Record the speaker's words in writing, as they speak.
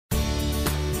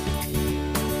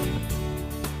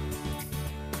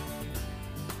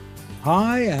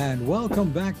Hi, and welcome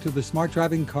back to the Smart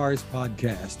Driving Cars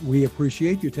podcast. We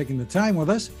appreciate you taking the time with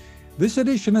us. This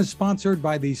edition is sponsored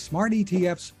by the Smart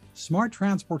ETF's Smart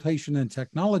Transportation and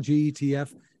Technology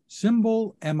ETF,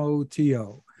 symbol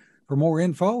MOTO. For more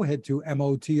info, head to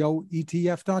motoetf.com.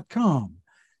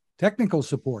 Technical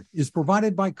support is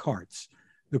provided by CARTS,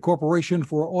 the Corporation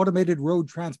for Automated Road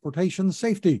Transportation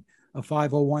Safety, a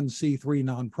 501c3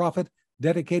 nonprofit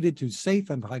dedicated to safe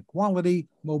and high-quality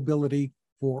mobility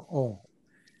for all.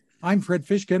 I'm Fred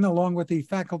Fishkin, along with the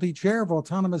Faculty Chair of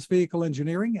Autonomous Vehicle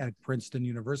Engineering at Princeton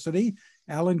University,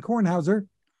 Alan Kornhauser.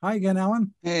 Hi again,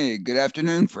 Alan. Hey, good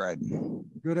afternoon, Fred.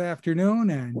 Good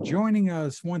afternoon, and joining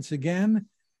us once again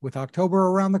with October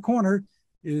around the corner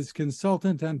is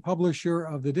consultant and publisher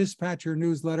of the Dispatcher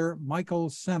newsletter,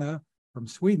 Michael Senna from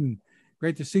Sweden.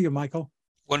 Great to see you, Michael.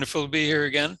 Wonderful to be here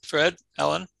again, Fred,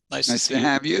 Alan. Nice to see you.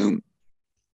 Have you.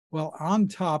 Well, on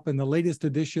top in the latest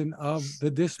edition of the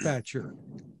Dispatcher,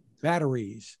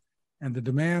 batteries and the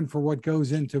demand for what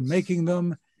goes into making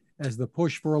them as the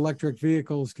push for electric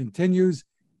vehicles continues.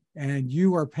 And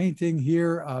you are painting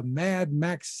here a Mad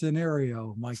Max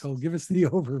scenario. Michael, give us the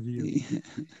overview.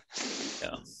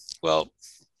 Yeah. Well,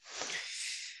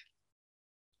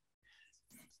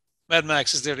 Mad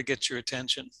Max is there to get your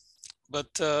attention,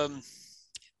 but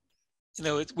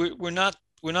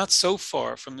we're not so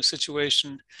far from the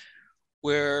situation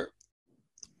where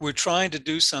we're trying to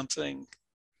do something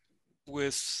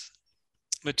with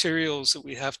materials that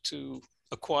we have to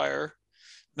acquire.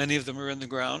 Many of them are in the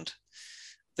ground.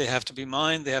 They have to be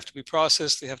mined, they have to be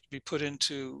processed, they have to be put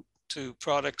into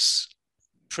products,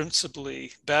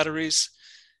 principally batteries,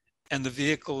 and the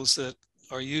vehicles that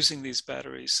are using these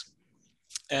batteries.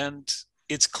 And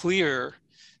it's clear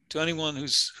to anyone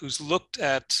who's looked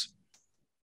at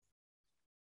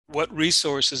what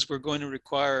resources we're going to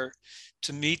require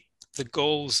to meet the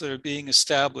goals that are being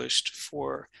established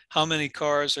for how many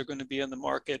cars are going to be in the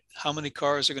market, how many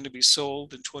cars are going to be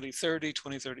sold in 2030,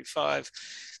 2035,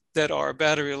 that are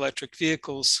battery electric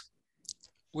vehicles.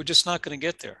 We're just not going to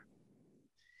get there.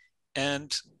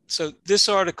 And so this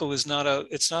article is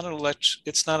it's not an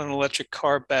electric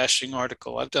car bashing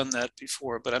article. I've done that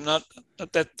before, but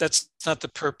that's not the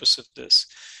purpose of this.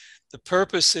 The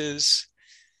purpose is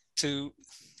to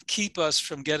keep us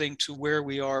from getting to where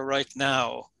we are right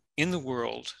now in the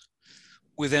world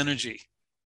with energy.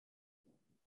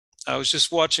 I was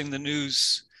just watching the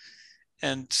news,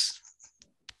 and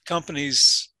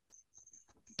companies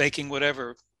making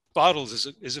whatever, bottles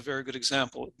is a very good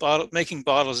example. Making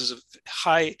bottles is a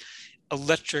high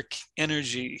electric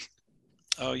energy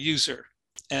user.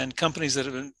 And companies that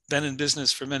have been in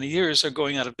business for many years are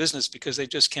going out of business because they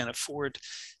just can't afford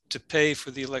to pay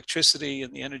for the electricity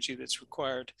and the energy that's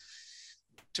required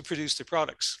to produce their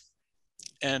products.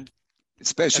 And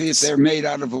especially if they're made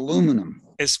out of aluminum.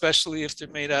 Especially if they're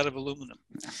made out of aluminum,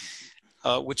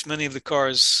 which many of the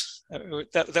cars,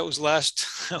 that was last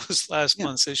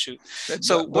month's issue.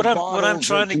 So what I'm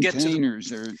trying to get to,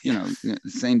 containers are, the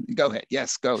same. Go ahead.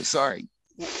 Yes, go. Sorry.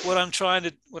 What I'm trying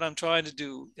to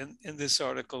do in this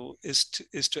article is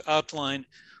to outline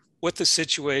what the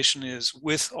situation is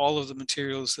with all of the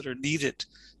materials that are needed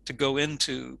to go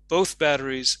into both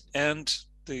batteries and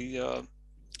the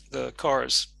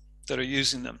cars that are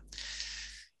using them,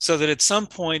 so that at some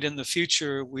point in the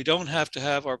future, we don't have to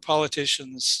have our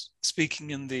politicians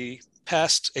speaking in the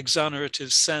past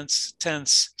exonerative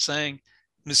tense saying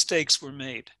mistakes were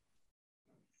made.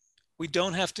 We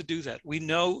don't have to do that. We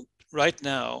know right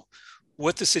now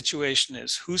what the situation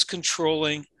is, who's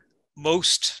controlling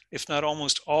most, if not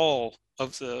almost all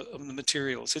of the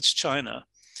materials. It's China.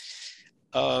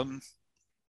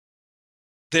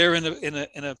 They're in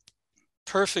a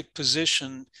perfect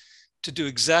position to do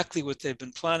exactly what they've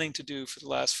been planning to do for the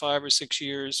last 5 or 6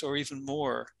 years, or even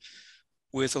more,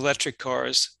 with electric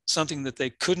cars, something that they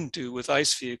couldn't do with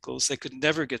ICE vehicles. They could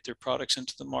never get their products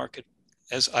into the market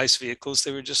as ICE vehicles.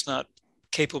 They were just not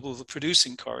capable of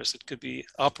producing cars that could be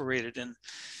operated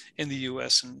in the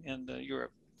US and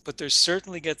Europe. But they're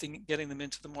certainly getting them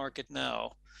into the market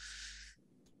now.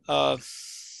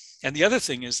 And the other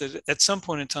thing is that at some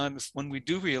point in time, when we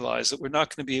do realize that we're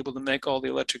not going to be able to make all the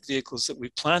electric vehicles that we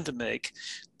plan to make,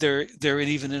 they're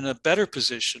even in a better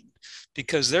position,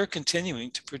 because they're continuing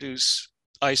to produce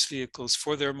ICE vehicles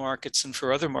for their markets and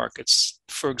for other markets,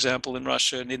 for example, in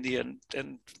Russia and India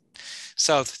and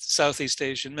Southeast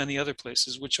Asia and many other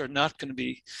places, which are not going to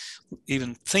be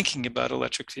even thinking about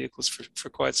electric vehicles for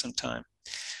quite some time.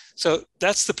 So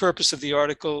that's the purpose of the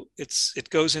article. It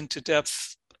goes into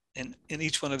depth in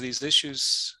each one of these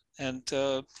issues, and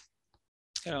I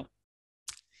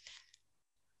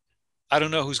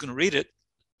don't know who's going to read it.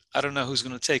 I don't know who's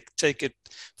going to take it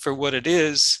for what it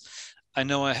is. I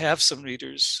know I have some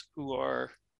readers who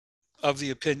are of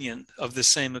the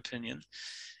same opinion,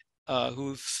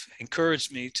 who've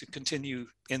encouraged me to continue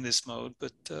in this mode.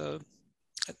 But a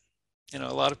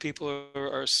lot of people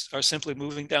are simply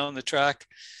moving down the track.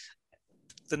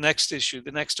 The next issue,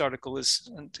 the next article is,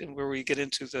 and where we get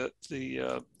into the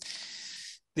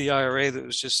IRA that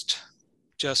was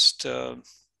just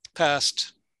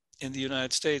passed in the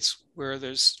United States, where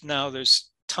there's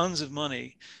tons of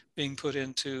money being put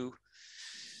into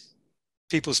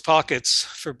people's pockets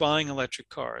for buying electric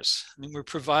cars. I mean, we're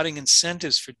providing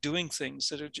incentives for doing things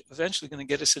that are eventually going to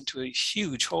get us into a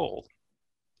huge hole.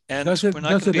 And does we're not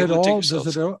going to be able to take ourselves.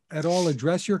 Does it at all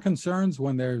address your concerns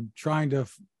when they're trying to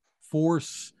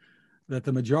force that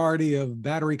the majority of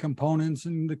battery components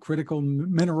and the critical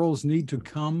minerals need to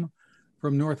come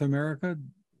from North America?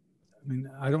 I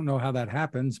mean, I don't know how that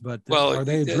happens, but are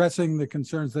they addressing the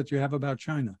concerns that you have about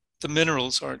China? The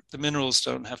minerals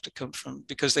don't have to come from,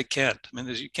 because they can't. I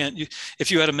mean, if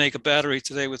you had to make a battery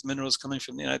today with minerals coming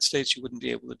from the United States, you wouldn't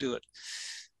be able to do it.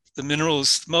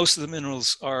 Most of the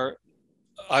minerals are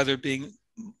either being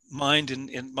mined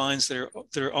in mines that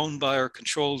are owned by or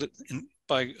controlled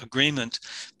by agreement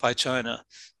by China,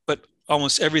 but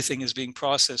almost everything is being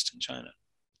processed in China,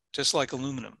 just like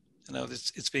aluminum.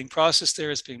 It's being processed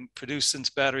there, it's being produced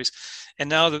into batteries, and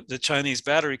now the Chinese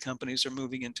battery companies are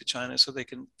moving into China so they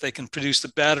can produce the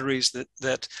batteries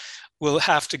that will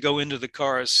have to go into the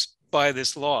cars by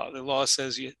this law. The law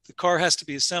says the car has to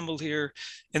be assembled here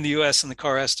in the U.S. and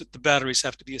the batteries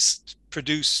have to be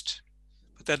produced.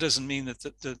 But that doesn't mean that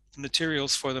the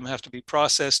materials for them have to be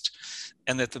processed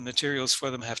and that the materials for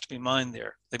them have to be mined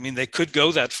there. I mean, they could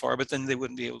go that far, but then they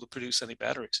wouldn't be able to produce any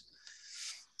batteries.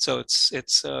 So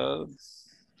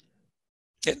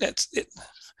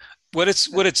what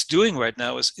it's doing right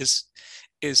now is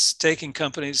taking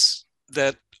companies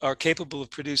that are capable of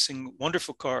producing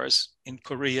wonderful cars in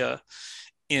Korea,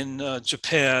 in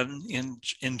Japan, in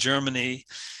Germany,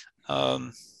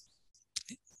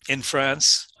 in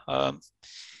France,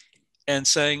 and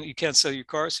saying you can't sell your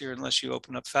cars here unless you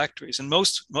open up factories. And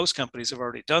most companies have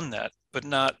already done that, but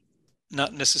not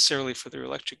necessarily for their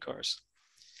electric cars.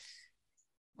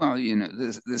 Well,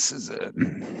 this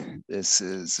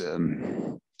is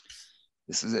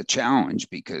a challenge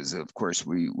because, of course,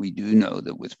 we do know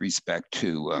that with respect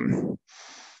to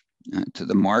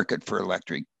the market for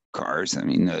electric cars, I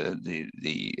mean,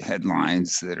 the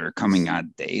headlines that are coming out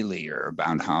daily are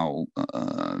about how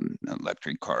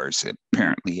electric cars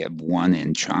apparently have won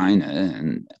in China,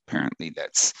 and apparently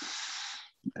that's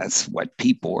what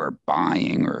people are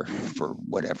buying, or for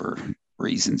whatever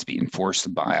reasons being forced to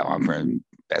buy.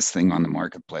 Best thing on the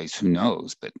marketplace, who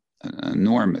knows, but an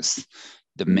enormous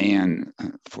demand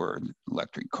for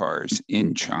electric cars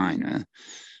in China.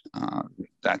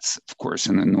 That's, of course,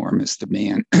 an enormous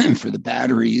demand for the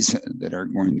batteries that are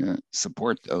going to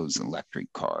support those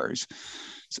electric cars.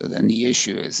 So then the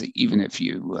issue is that even if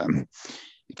you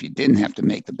didn't have to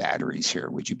make the batteries here,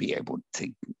 would you be able to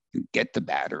get the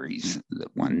batteries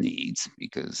that one needs?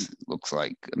 Because it looks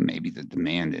like maybe the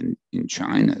demand in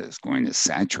China is going to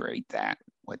saturate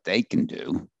what they can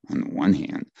do on the one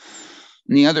hand.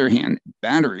 On the other hand,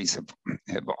 batteries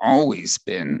have always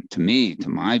been, to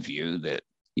my view, that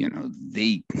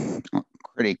the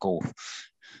critical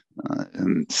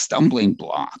stumbling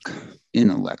block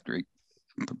in electric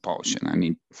propulsion. I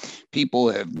mean, people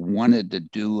have wanted to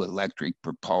do electric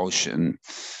propulsion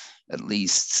at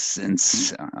least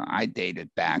since I dated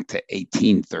back to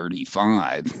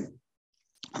 1835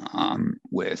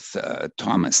 with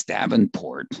Thomas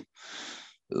Davenport,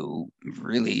 who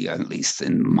really, at least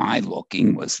in my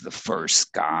looking, was the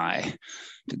first guy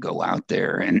to go out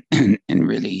there and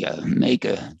really make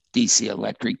a DC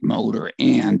electric motor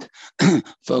and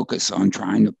focus on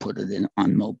trying to put it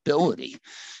on mobility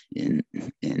in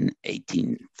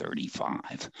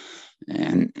 1835.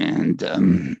 And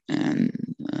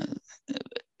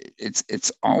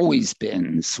it's always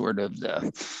been sort of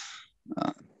the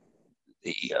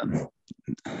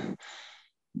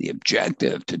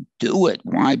objective to do it.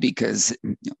 Why? Because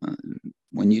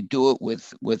when you do it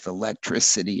with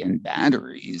electricity and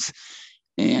batteries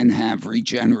and have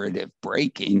regenerative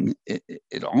braking,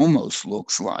 it almost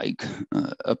looks like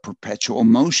a perpetual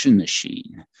motion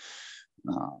machine.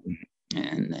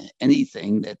 And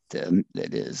anything that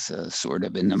is sort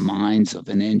of in the minds of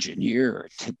an engineer, or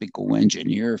a typical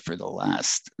engineer for the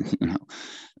last, at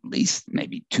least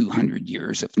maybe 200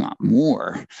 years, if not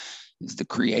more, is to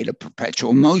create a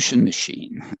perpetual motion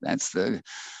machine. That's the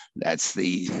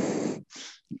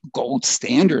gold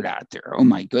standard out there. Oh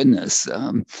my goodness.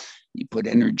 you put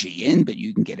energy in, but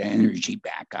you can get energy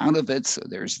back out of it. So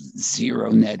there's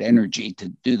zero net energy to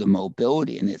do the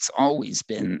mobility. And it's always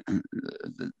been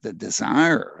the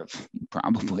desire of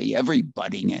probably every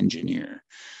budding engineer.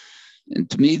 And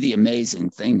to me, the amazing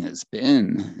thing has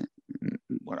been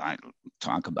what I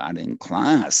talk about in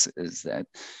class is that,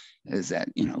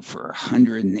 for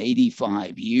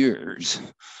 185 years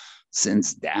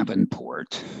since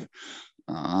Davenport,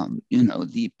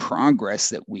 the progress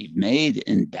that we've made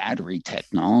in battery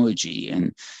technology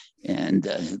and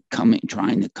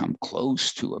trying to come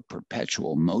close to a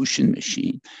perpetual motion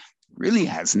machine really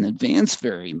hasn't advanced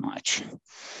very much.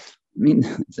 I mean,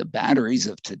 the batteries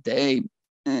of today,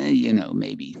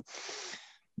 maybe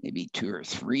 2 or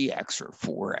 3x or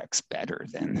 4x better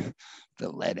than the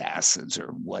lead acids or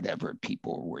whatever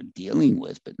people were dealing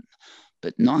with,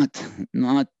 but not 10,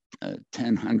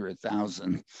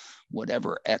 100,000,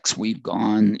 whatever X we've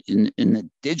gone in the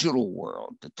digital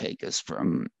world to take us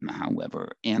from,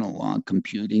 however, analog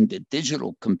computing to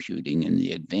digital computing and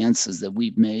the advances that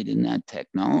we've made in that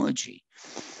technology.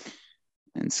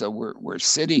 And so we're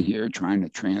sitting here trying to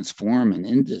transform an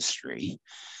industry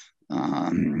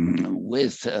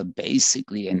with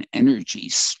basically an energy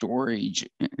storage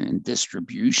and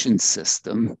distribution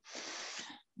system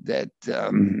that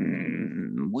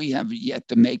we have yet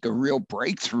to make a real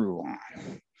breakthrough on.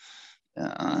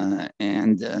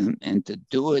 And to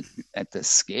do it at the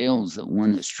scales that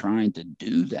one is trying to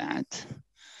do that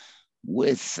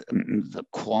with the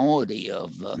quality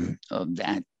of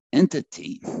that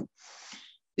entity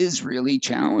is really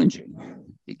challenging.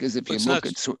 Because if you look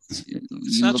at... It's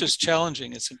not just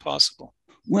challenging, it's impossible.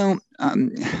 Well,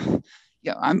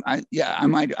 yeah, I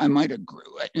might agree.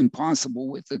 Impossible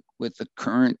with the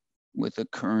current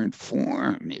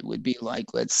form. It would be like,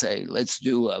 let's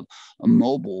do a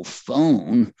mobile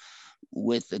phone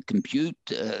with the compute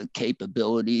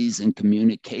capabilities and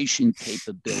communication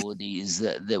capabilities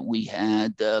that we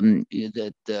had,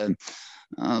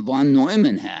 von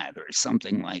Neumann had, or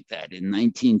something like that in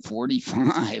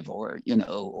 1945, or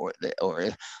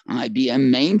IBM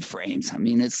mainframes. I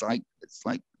mean,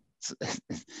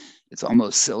 it's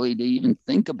almost silly to even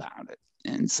think about it.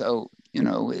 And so,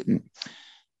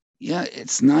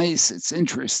 it's nice, it's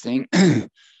interesting.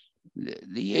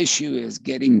 The issue is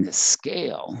getting the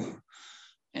scale.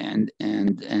 And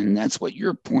that's what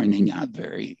you're pointing out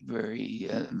very, very,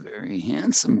 very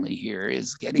handsomely here,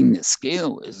 is getting the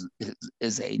scale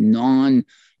is a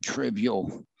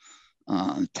non-trivial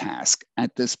task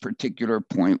at this particular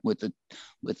point with the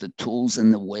tools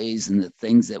and the ways and the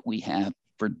things that we have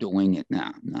for doing it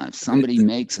now. Now, if somebody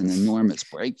makes an enormous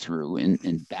breakthrough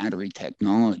in battery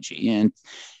technology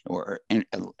or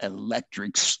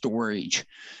electric storage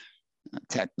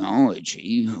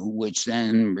technology, which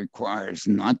then requires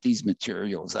not these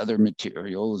materials, other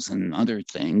materials and other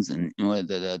things, and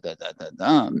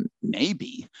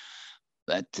maybe.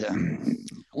 But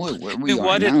boy, where we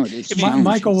are now, it is challenging.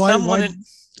 Michael,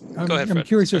 I'm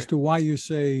curious Sorry. as to why you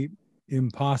say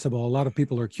impossible. A lot of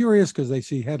people are curious because they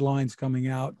see headlines coming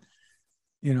out,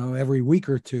 every week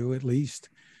or two at least,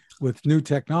 with new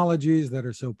technologies that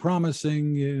are so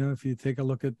promising. If you take a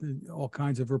look at all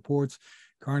kinds of reports,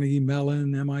 Carnegie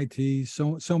Mellon, MIT,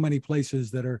 so many places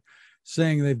that are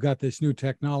saying they've got this new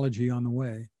technology on the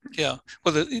way. Yeah,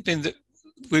 well,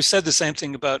 we've said the same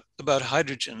thing about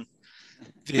hydrogen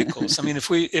vehicles. I mean,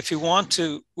 if you want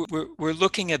to, we're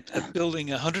looking at building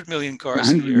 100 million cars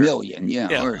 100 a year. million,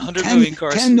 yeah, or 100 million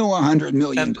cars. 10 to 100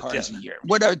 million cars a year.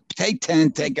 Take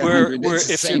 10, take 100.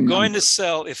 If you're going to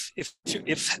sell, if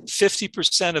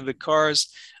 50% of the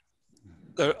cars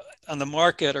on the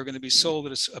market are going to be sold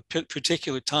at a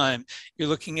particular time, you're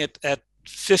looking at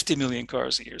 50 million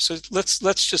cars a year. So let's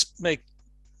just make,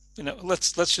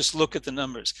 let's just look at the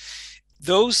numbers.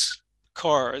 Those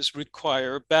cars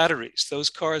require batteries. Those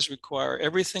cars require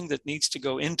everything that needs to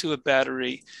go into a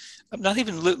battery. I'm not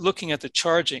even looking at the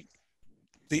charging.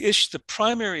 The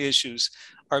primary issues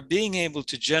are being able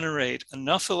to generate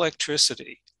enough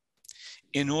electricity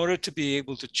in order to be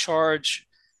able to charge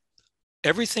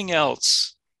everything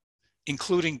else,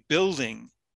 including building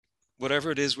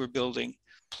whatever it is we're building,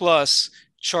 plus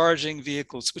charging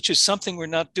vehicles, which is something we're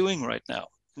not doing right now.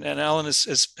 And Alan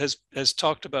has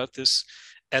talked about this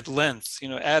at length,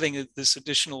 adding this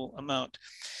additional amount.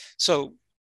 So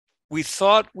we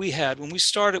thought we had, when we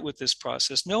started with this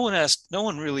process, no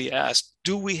one really asked,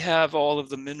 do we have all of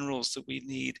the minerals that we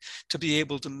need to be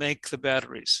able to make the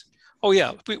batteries? Oh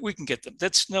yeah, we can get them.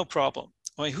 That's no problem.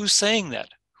 I mean, who's saying that?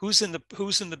 Who's in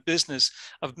the business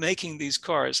of making these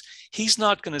cars? He's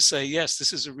not going to say, yes,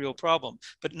 this is a real problem.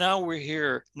 But now we're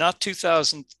here, not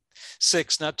 2000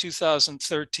 2006, not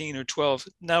 2013 or 12.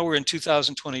 Now we're in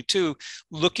 2022,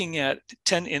 looking at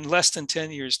in less than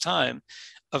 10 years' time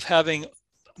of having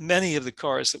many of the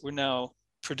cars that we're now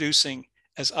producing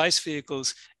as ICE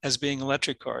vehicles as being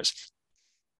electric cars.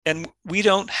 And we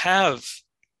don't have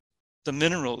the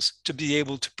minerals to be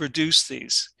able to produce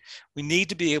these. We need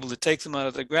to be able to take them out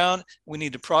of the ground. We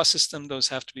need to process them. Those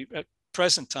have to be, at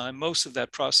present time, most of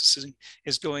that processing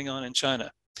is going on in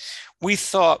China. We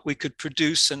thought we could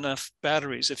produce enough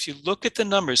batteries. If you look at the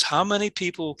numbers, how many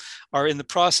people are in the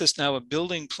process now of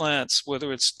building plants,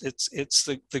 whether it's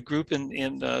the group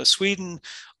in Sweden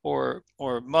or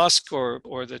Musk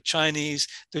or the Chinese,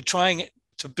 they're trying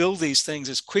to build these things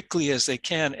as quickly as they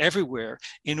can everywhere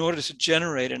in order to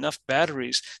generate enough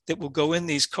batteries that will go in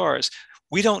these cars.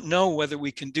 We don't know whether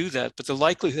we can do that, but the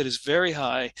likelihood is very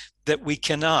high that we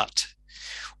cannot.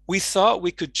 We thought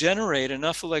we could generate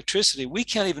enough electricity. We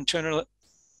can't even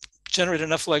generate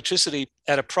enough electricity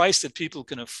at a price that people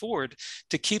can afford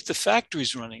to keep the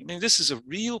factories running. I mean, this is a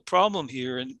real problem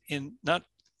here in not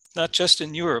just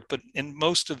in Europe, but in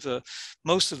most of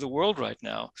the world right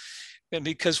now. And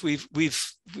because we've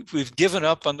given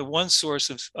up on the one source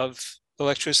of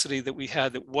electricity that we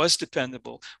had that was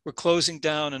dependable, we're closing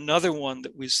down another one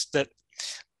that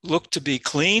looked to be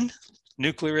clean,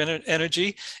 nuclear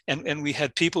energy, and we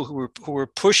had people who were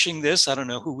pushing this. I don't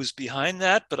know who was behind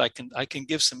that, but I can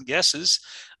give some guesses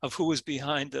of who was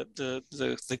behind the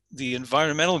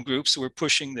environmental groups who were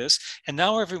pushing this. And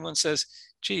now everyone says,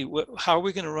 gee, how are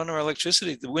we going to run our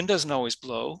electricity? The wind doesn't always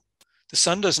blow. The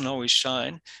sun doesn't always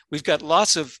shine. We've got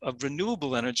lots of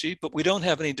renewable energy, but we don't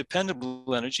have any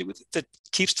dependable energy that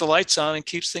keeps the lights on and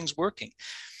keeps things working.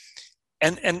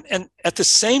 And at the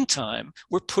same time,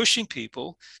 we're pushing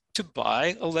people to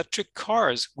buy electric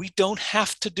cars. We don't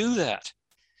have to do that.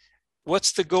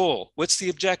 What's the goal? What's the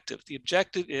objective? The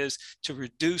objective is to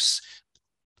reduce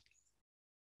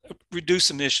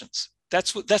emissions.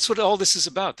 That's what all this is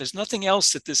about. There's nothing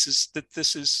else that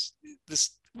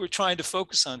we're trying to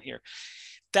focus on here.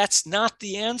 That's not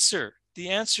the answer. The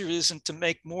answer isn't to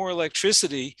make more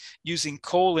electricity using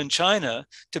coal in China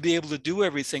to be able to do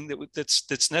everything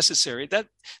that's necessary. That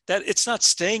it's not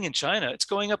staying in China. It's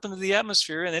going up into the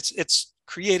atmosphere, and it's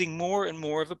creating more and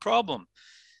more of a problem.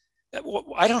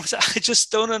 I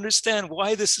just don't understand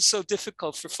why this is so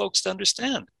difficult for folks to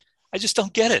understand. I just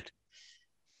don't get it.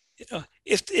 You know,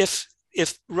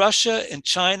 if Russia and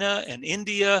China and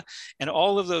India and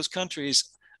all of those countries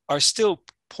are still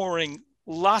pouring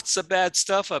lots of bad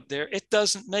stuff up there, it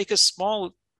doesn't make a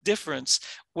small difference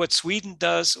what Sweden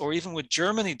does or even what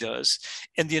Germany does.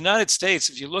 In the United States,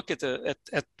 if you look at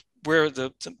where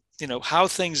how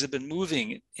things have been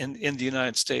moving in the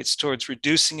United States towards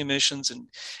reducing emissions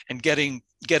and getting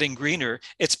greener,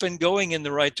 it's been going in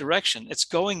the right direction. It's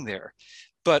going there.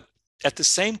 But at the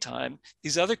same time,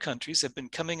 these other countries have been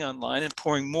coming online and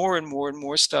pouring more and more and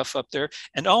more stuff up there.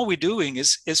 And all we're doing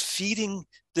is feeding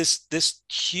this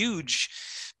huge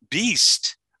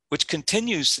beast, which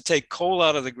continues to take coal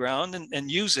out of the ground and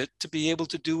use it to be able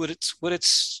to do what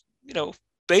it's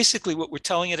basically what we're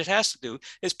telling it has to do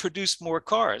is produce more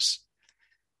cars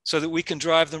so that we can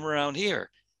drive them around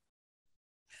here.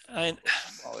 I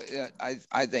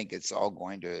think it's all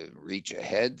going to reach a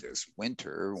head this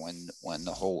winter when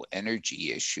the whole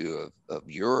energy issue of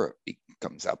Europe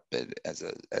comes up as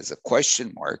a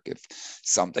question mark if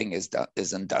something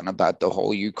isn't done about the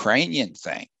whole Ukrainian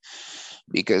thing,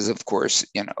 because of course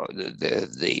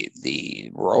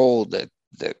the role that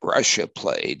Russia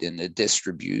played in the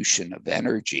distribution of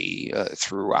energy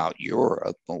throughout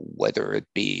Europe, whether it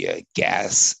be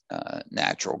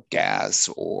natural gas,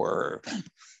 or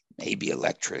maybe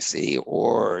electricity,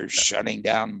 or shutting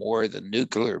down more of the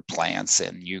nuclear plants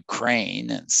in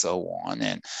Ukraine and so on.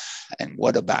 And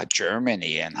what about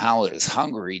Germany, and how is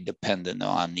Hungary dependent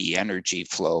on the energy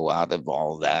flow out of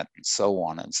all that, and so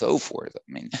on and so forth?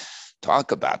 I mean,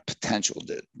 talk about potential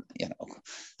to,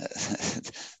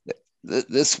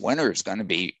 this winter is going to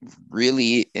be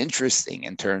really interesting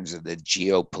in terms of the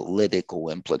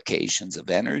geopolitical implications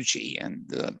of energy.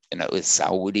 And, is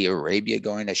Saudi Arabia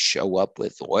going to show up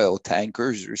with oil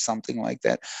tankers or something like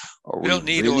that? We don't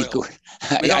need oil.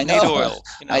 We don't need oil.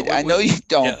 I know you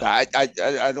don't, yeah. But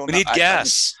I don't know. We need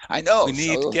gas. I know. We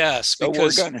need gas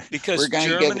because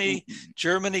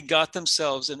Germany got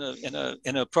themselves in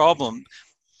a problem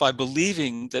by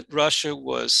believing that Russia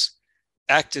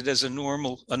acted as a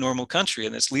normal country,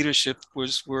 and its leadership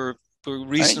were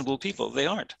reasonable people. They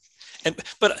aren't.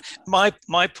 But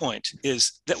my point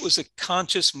is that was a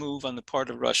conscious move on the part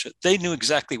of Russia. They knew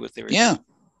exactly what they were doing.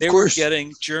 They were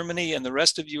getting Germany and the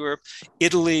rest of Europe,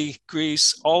 Italy,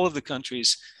 Greece, all of the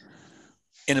countries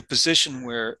in a position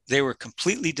where they were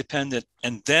completely dependent,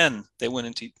 and then they went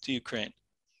into Ukraine.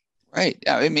 Right.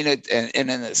 I mean, and in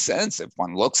a sense, if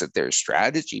one looks at their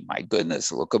strategy, my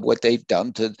goodness, look at what they've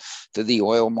done to the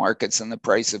oil markets and the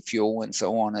price of fuel and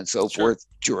so on and so forth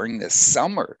during the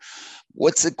summer.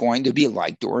 What's it going to be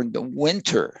like during the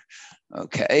winter?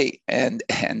 Okay. And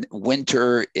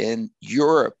winter in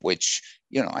Europe, which,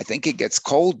 I think it gets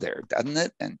cold there, doesn't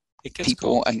it? And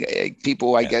people,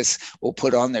 I guess, will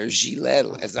put on their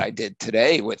gilet as I did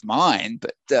today with mine,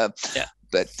 but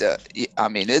I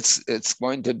mean, it's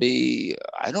going to be,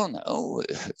 I don't know,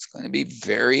 it's going to be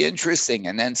very interesting.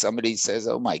 And then somebody says,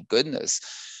 oh my goodness,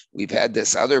 we've had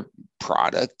this other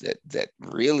product that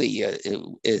really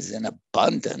is in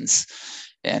abundance.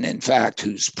 And in fact,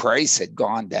 whose price had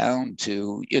gone down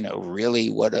to, really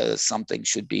what something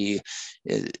should be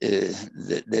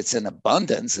that's in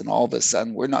abundance. And all of a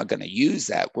sudden, we're not going to use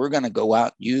that. We're going to go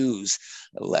out and use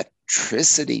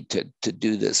electricity to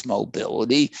do this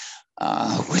mobility.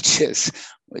 Which is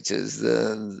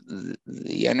the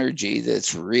energy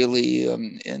that's really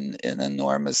in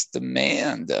enormous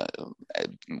demand.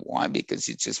 Why? Because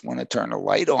you just want to turn a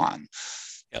light on.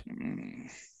 Yep.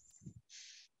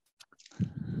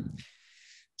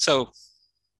 So,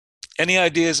 any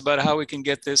ideas about how we can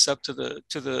get this up to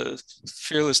the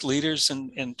fearless leaders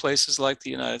in places like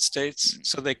the United States,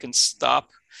 so they can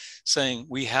stop saying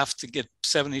we have to get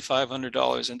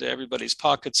 $7,500 into everybody's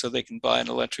pocket so they can buy an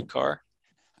electric car?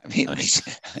 I mean,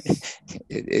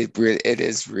 it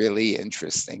is really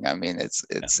interesting. I mean,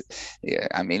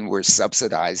 I mean, we're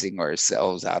subsidizing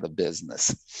ourselves out of business.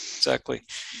 Exactly.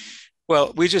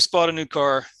 Well, we just bought a new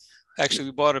car. Actually,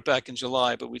 we bought it back in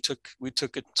July, but we took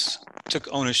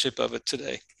ownership of it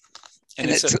today, and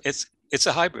it's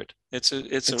a hybrid. It's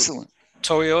excellent. A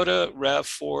Toyota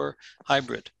RAV4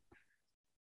 hybrid.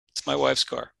 It's my wife's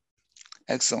car.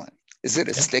 Excellent. Is it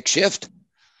a stick shift?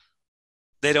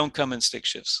 They don't come in stick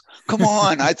shifts. Come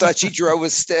on, I thought she drove a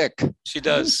stick. She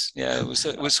does. Yeah,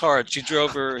 it was hard. She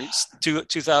drove her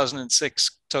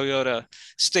 2006 Toyota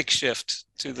stick shift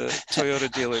to the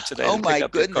Toyota dealer today. Oh my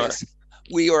goodness.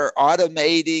 We are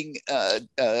automating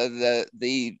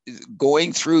the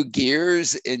going through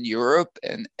gears in Europe,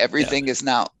 and everything is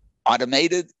now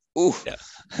automated. Ooh.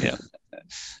 Yeah.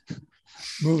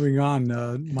 Moving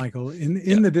on, Michael,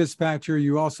 in the dispatcher,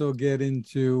 you also get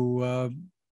into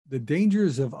the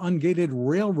dangers of ungated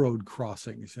railroad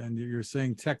crossings, and you're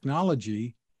saying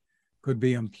technology could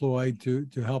be employed to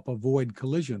help avoid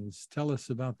collisions. Tell us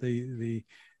about the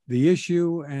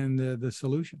issue and the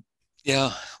solution.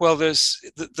 Yeah, well, there's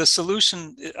the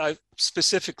solution.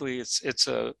 Specifically, it's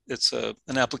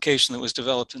an application that was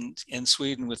developed in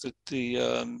Sweden with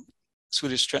the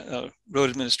Swedish Road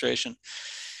Administration.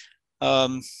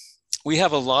 We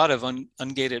have a lot of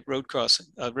ungated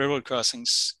railroad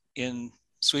crossings in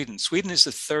Sweden. Sweden is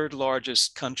the third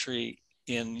largest country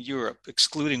in Europe,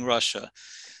 excluding Russia,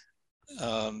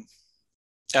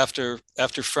 after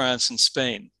France and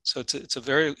Spain. So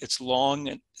it's long,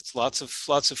 and it's lots of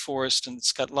forest, and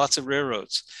it's got lots of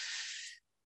railroads.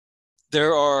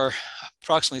 There are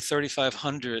approximately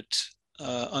 3,500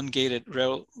 ungated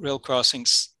rail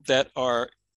crossings that are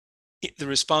the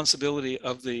responsibility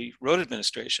of the road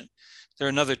administration. There are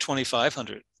another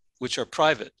 2,500 which are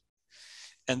private.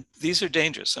 And these are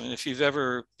dangerous. I mean, if you've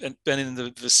ever been in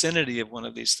the vicinity of one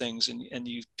of these things and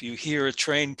you hear a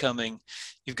train coming,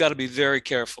 you've got to be very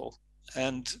careful.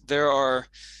 And there are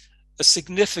a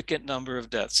significant number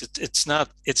of deaths. It's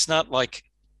not like,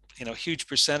 huge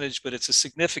percentage, but it's a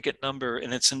significant number,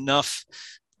 and it's enough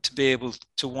to be able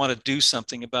to want to do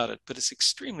something about it. But it's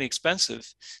extremely expensive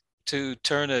to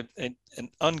turn an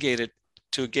ungated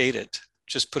to a gated,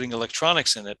 just putting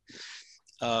electronics in it.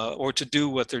 Or to do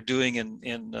what they're doing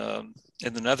in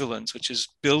the Netherlands, which is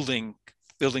building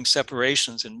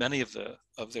separations in many of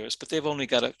theirs, but they've only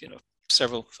got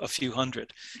a few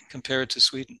hundred compared to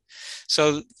Sweden.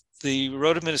 So the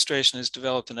road administration has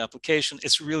developed an application.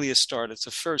 It's really a start. It's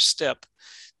a first step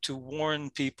to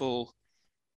warn people,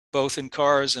 both in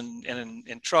cars and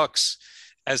in trucks,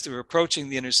 as they're approaching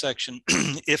the intersection,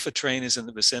 if a train is in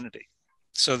the vicinity,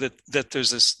 so that there's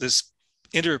this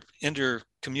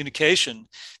intercommunication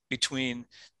between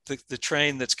the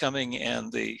train that's coming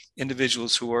and the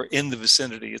individuals who are in the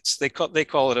vicinity. They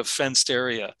call it a fenced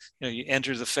area. You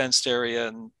enter the fenced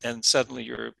area, and suddenly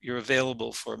you're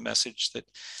available for a message that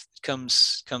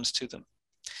comes to them.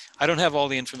 I don't have all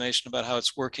the information about how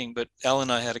it's working, but Al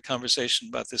and I had a conversation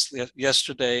about this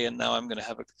yesterday, and now I'm going to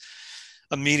have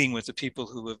a meeting with the people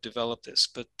who have developed this.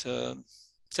 But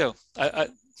so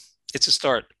it's a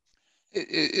start.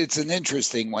 It's an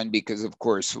interesting one because, of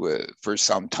course, for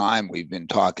some time we've been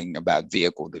talking about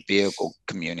vehicle-to-vehicle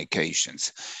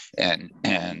communications, and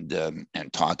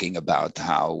talking about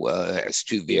how as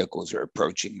two vehicles are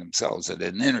approaching themselves at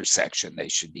an intersection, they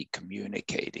should be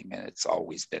communicating, and it's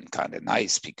always been kind of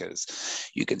nice because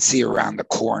you can see around the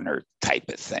corner type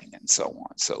of thing, and so on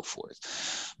and so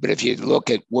forth. But if you look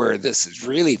at where this is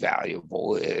really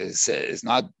valuable, is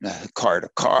not car to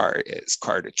car, is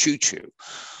car to choo-choo.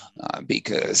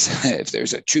 Because if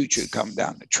there's a choo-choo come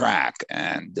down the track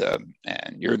and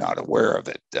you're not aware of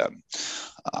it,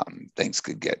 things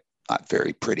could get not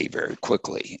very pretty very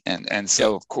quickly. And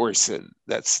so, of course,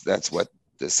 that's what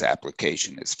this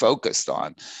application is focused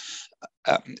on.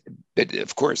 But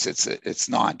of course, it's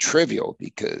non-trivial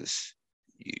because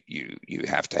you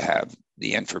have to have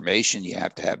the information, you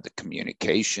have to have the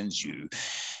communications, you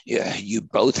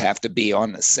both have to be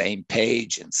on the same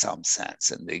page in some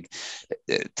sense, and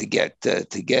to get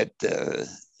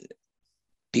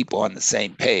people on the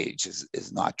same page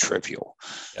is not trivial.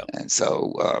 Yep. And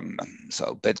so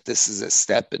but this is a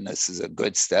step, and this is a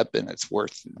good step, and it's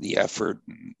worth the effort,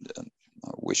 and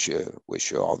I wish you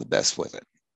all the best with it.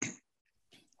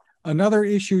 Another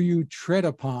issue you tread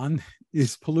upon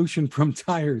is pollution from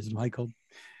tires, Michael.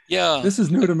 Yeah. This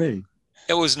is new to me.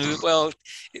 It was new. Well,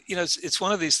 it's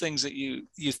one of these things that you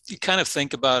kind of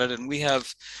think about it, and we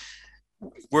have,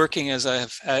 working as I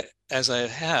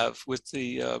have with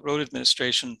the road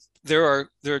administration, there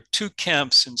are two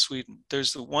camps in Sweden.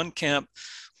 There's the one camp,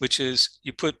 which is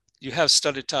you have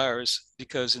studded tires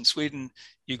because in Sweden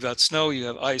you've got snow, you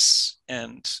have ice,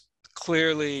 and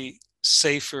clearly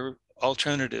safer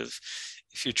alternative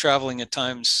if you're traveling at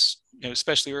times,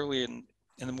 especially early in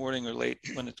the morning or late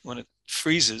when it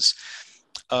freezes.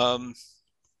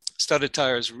 Studded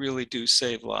tires really do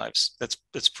save lives.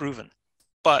 That's proven.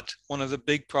 But one of the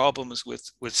big problems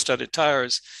with studded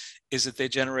tires is that they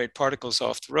generate particles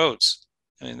off the roads.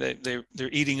 I mean, they're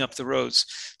eating up the roads.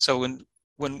 So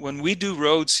when we do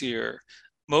roads here,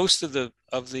 most of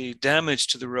the damage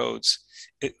to the roads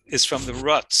is from the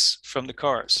ruts from the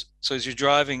cars. So as you're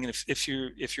driving, and if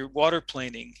you're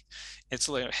waterplaning, it's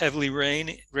like heavily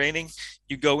raining,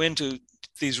 you go into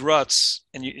these ruts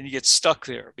and you get stuck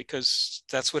there, because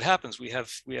that's what happens. We have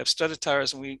studded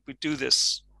tires, and we do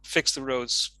this, fix the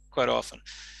roads quite often.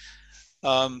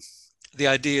 The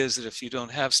idea is that if you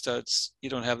don't have studs, you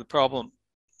don't have the problem.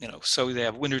 So they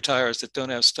have winter tires that don't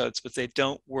have studs, but they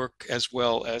don't work as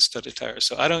well as studded tires.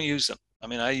 So I don't use them. I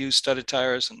mean, I use studded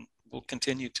tires and will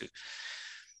continue to.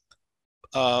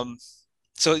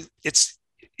 So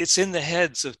it's in the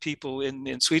heads of people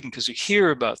in Sweden, because you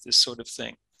hear about this sort of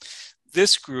thing.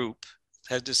 This group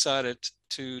has decided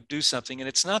to do something, and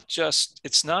it's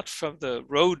not from the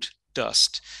road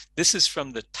dust. This is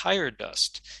from the tire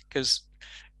dust, because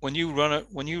when you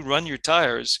run your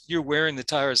tires, you're wearing the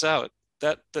tires out.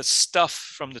 That the stuff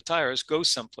from the tires goes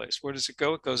someplace. Where does it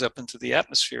go? It goes up into the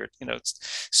atmosphere. It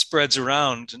spreads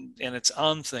around and it's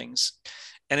on things,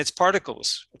 and it's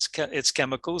particles. It's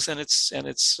chemicals, and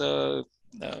it's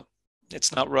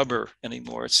not rubber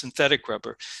anymore. It's synthetic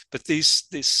rubber. But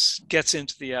this gets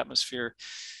into the atmosphere,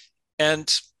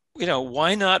 and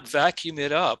why not vacuum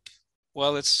it up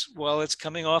while it's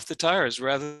coming off the tires,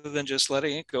 rather than just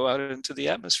letting it go out into the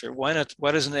atmosphere? Why not?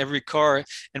 Why doesn't every car,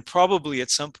 and probably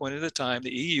at some point at a time, the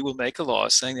EU will make a law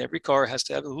saying that every car has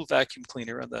to have a little vacuum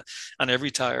cleaner on every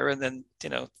tire, and then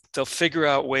they'll figure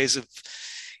out ways of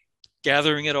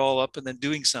gathering it all up and then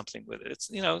doing something with it.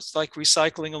 It's like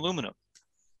recycling aluminum.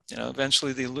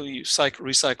 Eventually you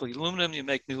recycle aluminum, you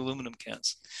make new aluminum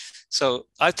cans. So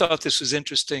I thought this was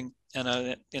interesting,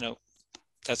 and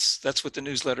that's what the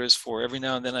newsletter is for. Every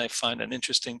now and then I find an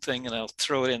interesting thing and I'll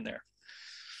throw it in there.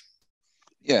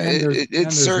 Yeah,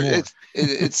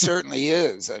 it certainly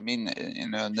is. I mean,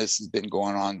 and this has been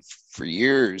going on for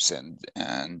years, and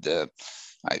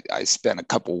I spent a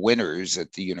couple winters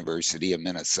at the University of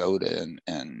Minnesota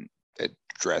and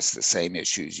address the same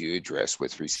issues you address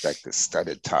with respect to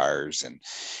studded tires. And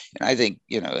I think,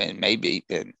 and maybe,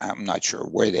 and I'm not sure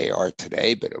where they are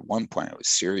today, but at one point it was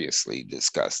seriously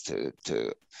discussed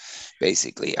to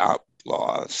basically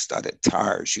outlaw studded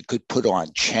tires. You could put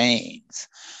on chains,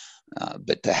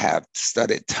 but to have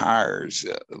studded tires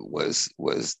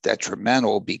was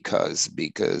detrimental because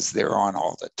they're on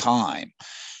all the time.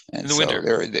 And in the so winter.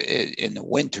 they're in the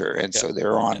winter, and so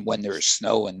they're on when there's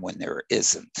snow and when there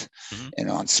isn't,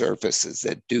 and on surfaces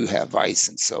that do have ice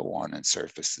and so on, and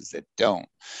surfaces that don't.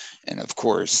 And of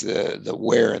course, the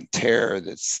wear and tear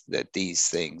that these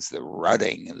things, the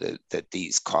rutting that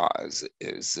these cause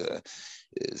is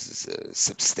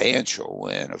substantial.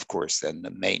 And of course, then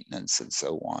the maintenance and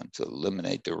so on to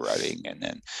eliminate the rutting, and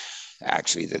then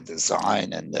actually the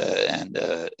design and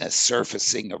the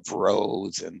surfacing of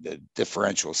roads and the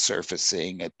differential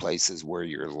surfacing at places where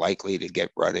you're likely to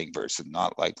get rutting versus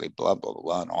not likely, blah, blah,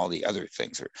 blah, and all the other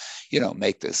things are,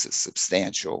 make this a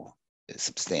substantial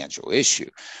issue.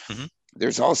 Mm-hmm.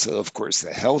 There's also, of course,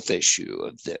 the health issue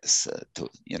of this, to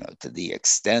the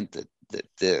extent that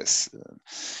this,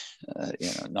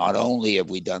 not only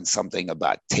have we done something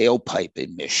about tailpipe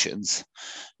emissions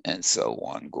and so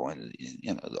on, going,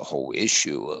 the whole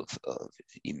issue of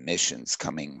emissions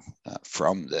coming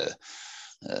from the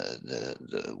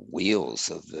wheels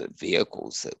of the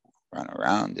vehicles that run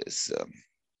around is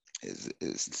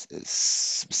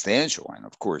substantial. And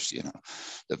of course,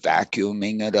 the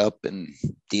vacuuming it up and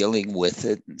dealing with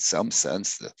it in some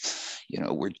sense,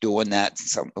 we're doing that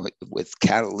with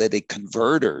catalytic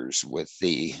converters with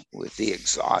the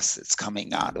exhaust that's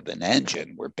coming out of an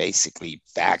engine. We're basically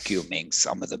vacuuming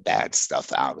some of the bad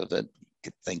stuff out of it. You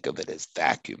could think of it as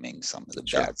vacuuming some of the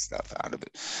bad stuff out of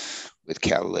it with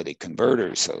catalytic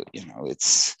converters. So,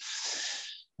 it's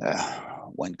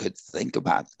one could think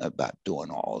about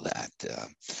doing all that,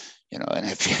 and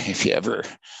if you ever,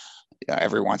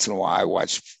 every once in a while I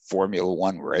watch Formula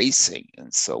One racing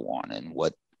and so on, and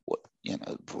what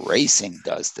racing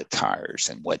does to tires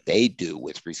and what they do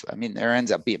with, there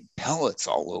ends up being pellets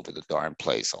all over the darn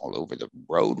place, all over the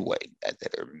roadway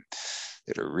that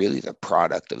are really the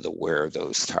product of the wear of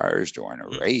those tires during a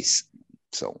race, and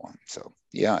so on. So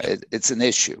it's an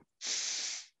issue.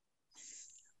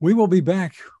 We will be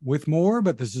back with more,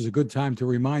 but this is a good time to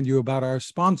remind you about our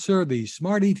sponsor, the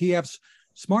Smart ETF's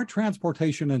Smart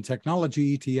Transportation and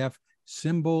Technology ETF,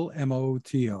 symbol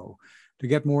MOTO. To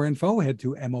get more info, head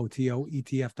to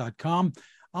motoetf.com.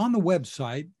 On the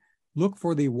website, look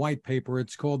for the white paper.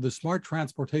 It's called The Smart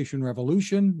Transportation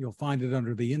Revolution. You'll find it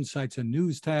under the Insights and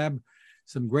News tab.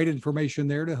 Some great information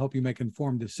there to help you make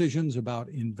informed decisions about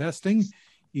investing.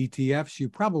 ETFs, you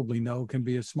probably know, can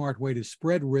be a smart way to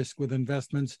spread risk with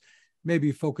investments,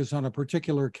 maybe focus on a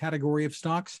particular category of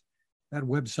stocks. That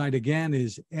website again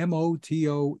is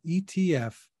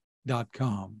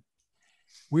motoetf.com.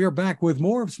 We are back with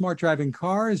more of Smart Driving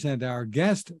Cars and our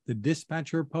guest, the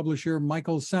Dispatcher publisher,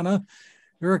 Michael Sena.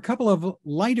 There are a couple of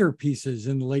lighter pieces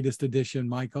in the latest edition,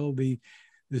 Michael. The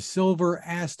silver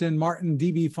Aston Martin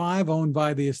DB5, owned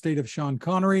by the estate of Sean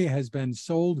Connery, has been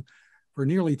sold for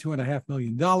nearly $2.5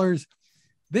 million.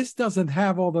 This doesn't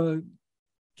have all the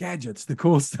gadgets, the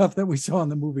cool stuff that we saw in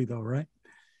the movie, though, right?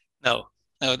 No,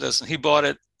 it doesn't. He bought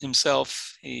it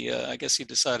himself. I guess he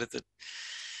decided that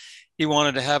he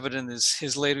wanted to have it in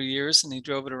his later years, and he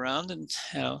drove it around, and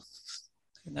now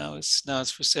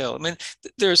it's for sale.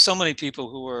 There are so many people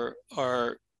who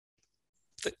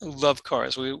love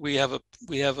cars. We have a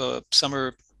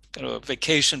summer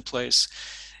vacation place,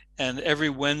 and every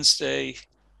Wednesday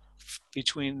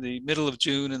between the middle of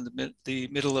June and the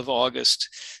middle of August,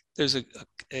 there's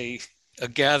a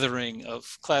gathering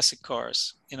of classic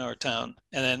cars in our town.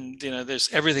 And then,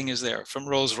 there's everything is there, from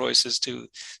Rolls Royces to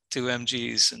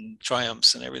MGs and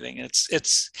Triumphs and everything. And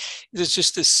there's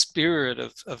just this spirit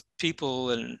of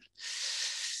people, and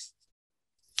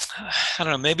I don't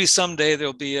know, maybe someday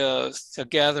there'll be a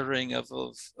gathering of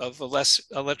less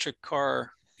electric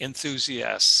car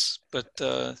enthusiasts, but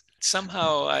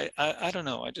somehow I don't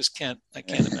know. I just can't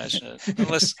imagine it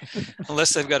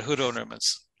unless they've got hood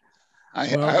ornaments.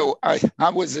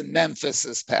 I was in Memphis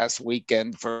this past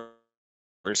weekend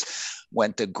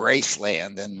went to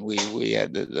Graceland, and we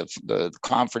had the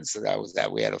conference that I was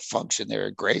at. We had a function there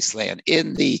at Graceland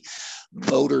in the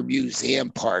motor museum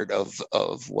part of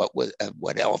what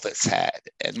Elvis had.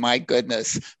 And my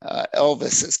goodness,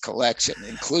 Elvis's collection,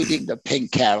 including the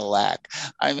pink Cadillac.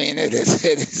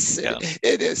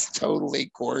 It is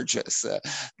totally gorgeous.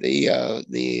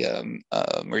 The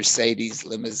Mercedes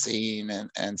limousine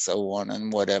and so on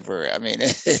and whatever.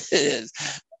 It is.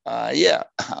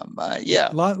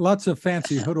 Lots of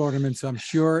fancy hood ornaments, I'm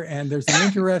sure. And there's an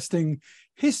interesting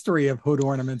history of hood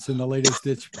ornaments in the latest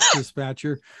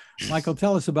Dispatcher. Michael,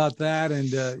 tell us about that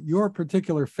and your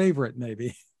particular favorite,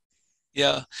 maybe.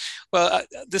 Yeah, well,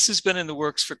 this has been in the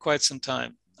works for quite some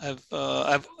time. I've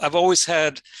always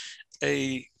had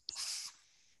a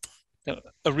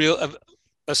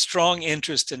strong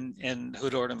interest in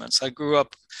hood ornaments. I grew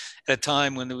up at a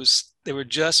time when there was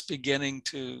just beginning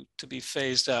to be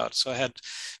phased out. So I had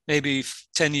maybe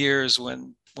 10 years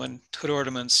when hood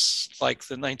ornaments like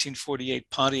the 1948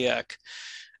 Pontiac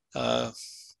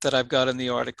that I've got in the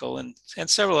article, and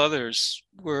several others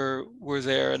were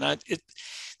there, and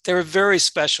they were very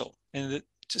special, and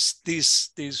just these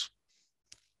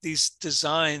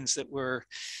designs that were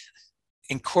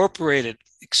incorporated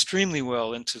extremely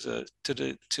well into the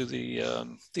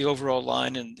overall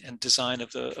line and design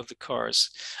of the cars.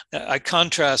 I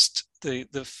contrast the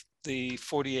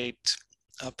 48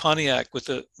 Pontiac with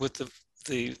the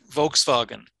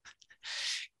Volkswagen.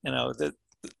 You know,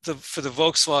 for the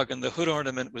Volkswagen, the hood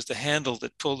ornament was the handle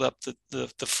that pulled up the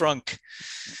frunk.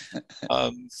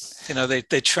 You know, they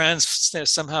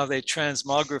somehow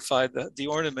transmogrified the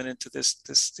ornament into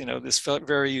this you know, this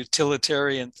very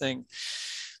utilitarian thing.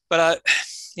 But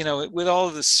you know, with all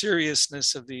of the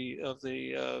seriousness of the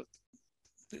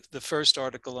first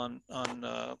article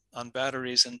on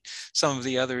batteries and some of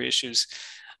the other issues,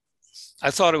 I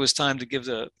thought it was time to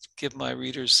give my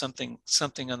readers something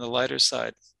on the lighter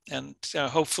side, and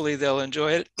hopefully they'll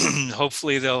enjoy it.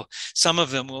 Hopefully some of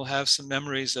them will have some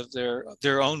memories of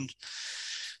their own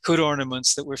hood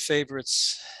ornaments that were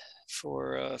favorites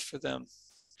for them.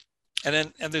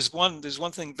 And there's one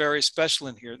thing very special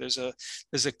in here. There's a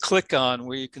click on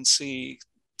where you can see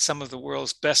some of the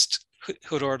world's best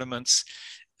hood ornaments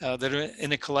that are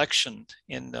in a collection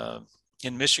in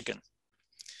Michigan.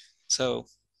 So,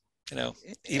 you know,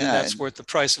 even that's worth the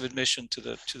price of admission to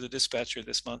the dispatcher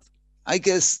this month. I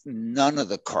guess none of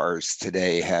the cars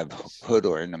today have hood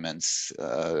ornaments,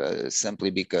 simply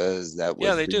because that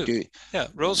was they do. Yeah,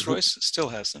 Rolls-Royce still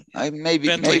has them.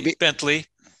 Bentley.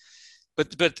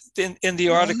 But in the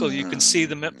article, you can see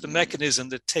the mechanism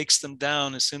that takes them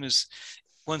down as soon as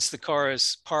once the car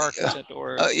is parked,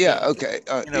 or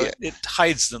it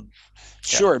hides them.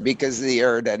 Sure, because of the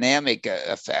aerodynamic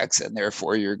effects, and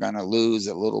therefore you're going to lose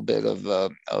a little bit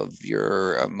of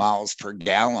your miles per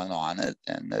gallon on it,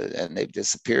 and they've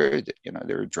disappeared. You know,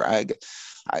 they're drag.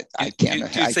 I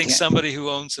can't. Do you think somebody who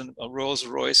owns a Rolls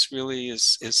Royce really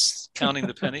is counting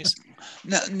the pennies?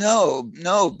 No.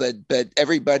 But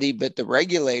everybody, but the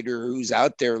regulator who's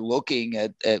out there looking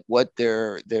at what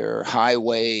their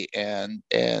highway and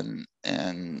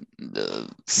the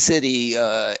city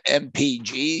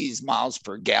MPGs, miles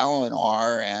per gallon,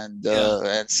 are, and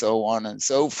so on and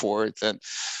so forth, and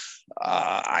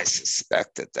I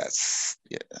suspect that's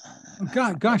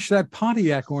Gosh, that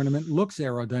Pontiac ornament looks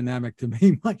aerodynamic to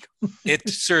me, Michael. It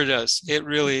sure does. It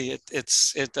really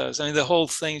it does. I mean, the whole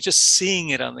thing, just seeing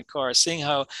it on the car, seeing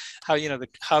how you know the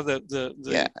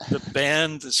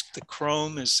band, the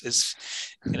chrome is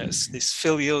you know, these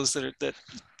folios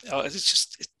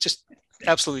it's just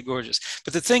absolutely gorgeous.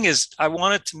 But the thing is, I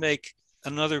wanted to make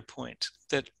another point,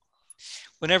 that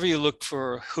whenever you look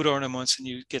for hood ornaments and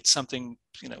you get something,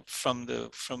 you know, from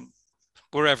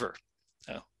wherever,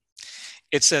 you know,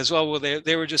 it says, well,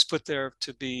 they were just put there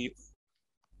to be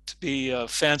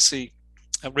fancy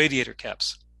radiator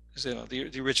caps. You know,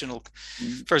 the original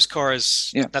first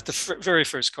cars, not the very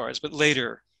first cars, but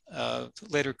later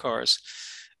cars,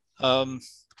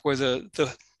 where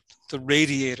the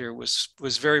radiator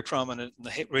was very prominent, and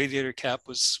the radiator cap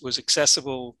was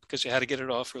accessible because you had to get it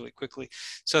off really quickly,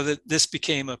 so that this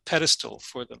became a pedestal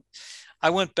for them. I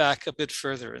went back a bit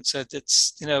further and said,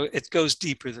 it's, you know, it goes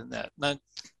deeper than that. Not,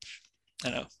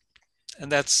 you know, and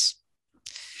that's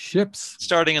ships,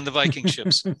 starting in the Viking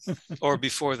ships, or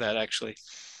before that, actually.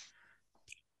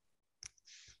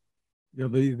 You know,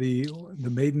 the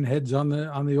maidenheads on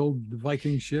the old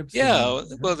Viking ships. The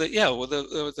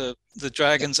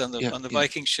dragons on the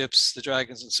Viking ships, the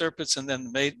dragons and serpents, and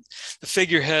then the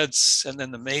figureheads, and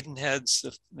then the maidenheads,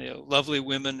 the lovely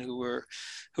women who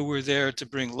were there to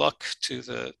bring luck to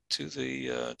the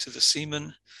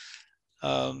seamen,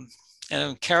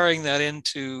 and carrying that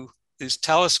into this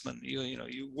talisman.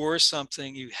 You wore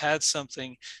something, you had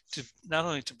something to not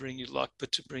only to bring you luck,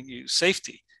 but to bring you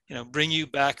safety. You know, bring you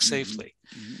back safely.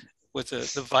 With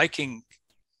the Viking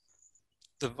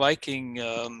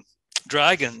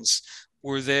dragons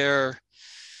were there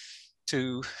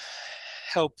to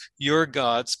help your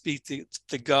gods beat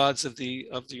the gods of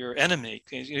your enemy.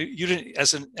 You didn't,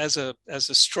 as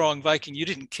a strong Viking, you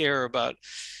didn't care about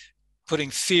putting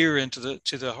fear into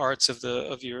the hearts of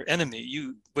your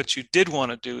enemy. What you did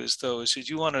want to do is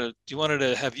you wanted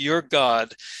to have your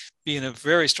god be in a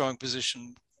very strong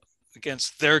position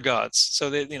against their gods. So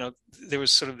there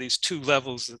was sort of these two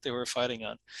levels that they were fighting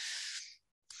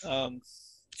on.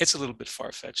 it's a little bit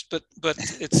far-fetched, but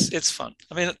it's fun.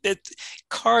 I mean,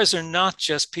 cars are not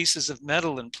just pieces of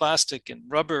metal and plastic and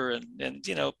rubber, and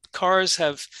cars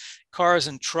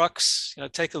and trucks.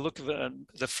 Take a look at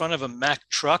the front of a Mack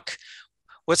truck.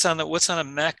 What's on a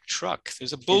Mack truck?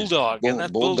 There's a bulldog, and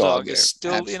that bulldog is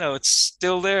still, it's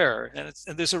still there, and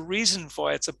there's a reason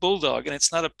why it's a bulldog, and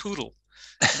it's not a poodle.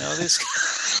 It's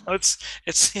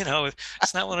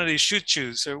not one of these shih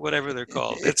tzus or whatever they're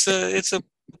called. It's a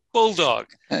bulldog.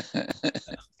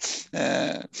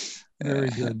 Very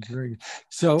good. Very good.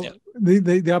 So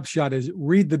the upshot is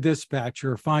read the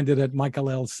Dispatcher, find it at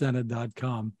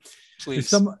michaellsenna.com. Please.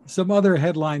 Some other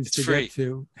headlines to get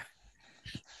to.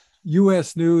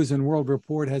 U.S. News and World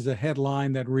Report has a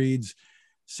headline that reads,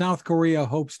 South Korea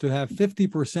hopes to have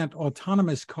 50%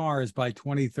 autonomous cars by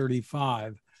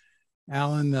 2035.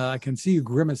 Alan, I can see you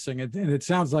grimacing, and it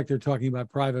sounds like they're talking about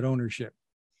private ownership.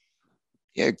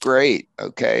 Yeah, great.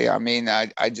 Okay. I mean,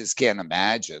 I just can't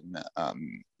imagine. I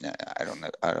don't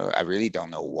know. I really don't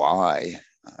know why,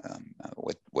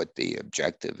 what the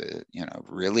objective is,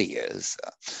 really is.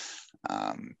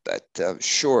 But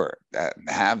sure,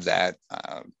 have that.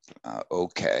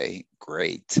 Okay,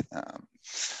 great.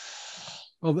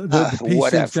 Well, the piece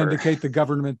seems to indicate the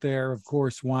government there, of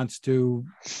course, wants to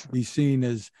be seen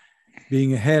as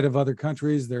being ahead of other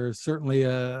countries. There's certainly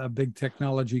a big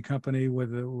technology company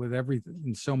with everything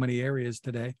in so many areas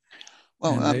today.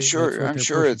 Well, I'm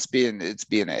sure it's being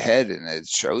ahead, and it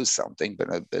shows something,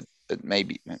 but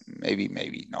maybe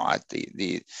not.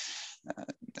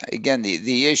 Again,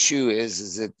 the issue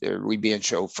is that are we being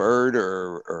chauffeured,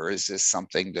 or is this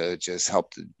something to just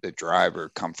help the driver,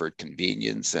 comfort,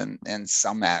 convenience, and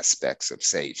some aspects of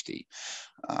safety?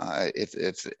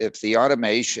 If the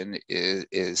automation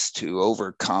is to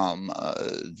overcome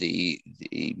the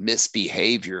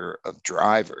misbehavior of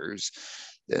drivers,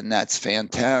 then that's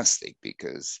fantastic,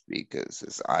 because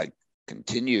as I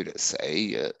continue to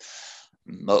say,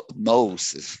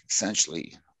 most,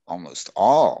 essentially almost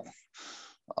all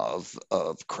of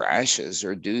crashes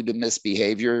are due to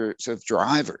misbehaviors of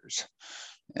drivers.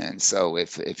 And so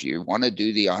if you want to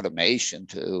do the automation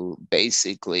to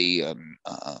basically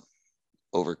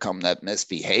overcome that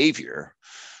misbehavior,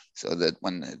 so that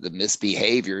when the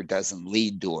misbehavior doesn't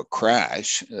lead to a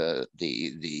crash,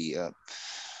 the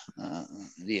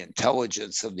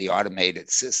intelligence of the automated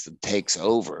system takes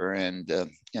over and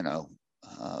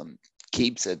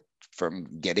keeps it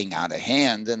from getting out of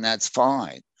hand, then that's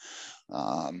fine.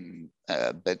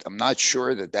 But I'm not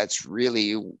sure that that's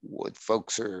really what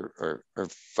folks are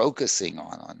focusing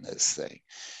on this thing,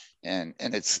 and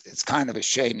it's kind of a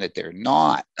shame that they're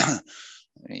not.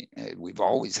 I mean, we've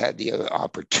always had the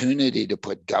opportunity to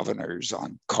put governors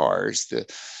on cars to,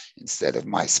 instead of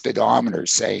my speedometer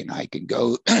saying I can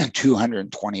go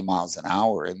 220 miles an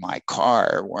hour in my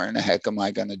car, where in the heck am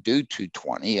I going to do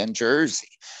 220 in Jersey?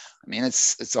 I mean,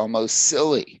 it's almost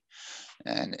silly.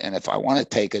 And if I want to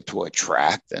take it to a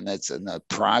track, then it's in a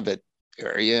private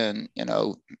area, and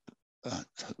who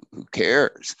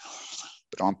cares?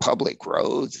 But on public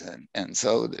roads, and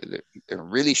so there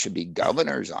really should be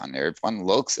governors on there. If one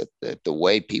looks at the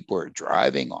way people are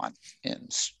driving on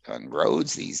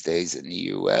roads these days in the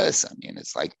U.S., I mean,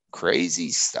 it's like crazy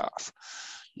stuff.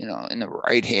 In the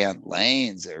right-hand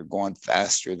lanes, they're going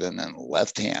faster than in the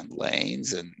left-hand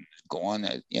lanes, and going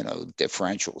at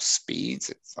differential speeds.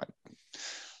 It's like,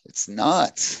 it's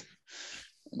nuts.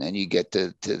 And then you get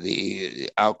to the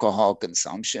alcohol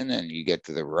consumption, and you get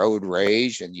to the road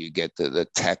rage, and you get to the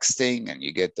texting, and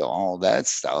you get to all that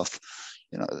stuff.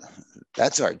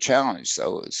 That's our challenge.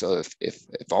 So if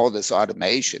all this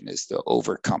automation is to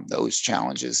overcome those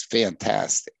challenges,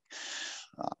 fantastic.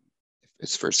 If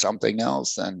it's for something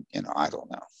else, then I don't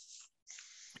know.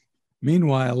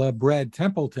 Meanwhile, Brad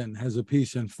Templeton has a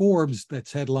piece in Forbes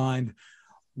that's headlined,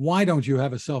 "Why don't you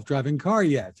have a self-driving car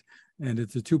yet?" And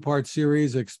it's a two-part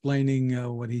series explaining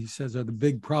what he says are the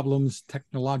big problems,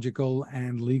 technological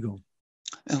and legal.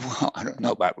 Well, I don't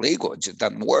know about legal. It just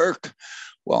doesn't work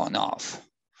well enough.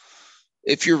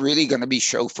 If you're really going to be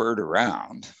chauffeured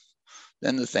around,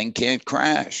 then the thing can't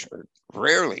crash, or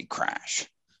rarely crash.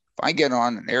 If I get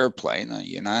on an airplane, a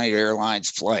United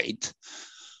Airlines flight,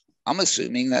 I'm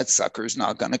assuming that sucker's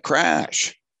not going to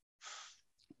crash.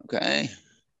 Okay.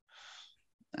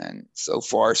 And so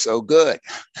far, so good.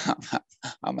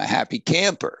 I'm a happy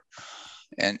camper.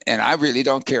 And I really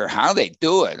don't care how they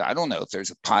do it. I don't know if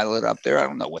there's a pilot up there. I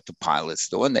don't know what the pilot's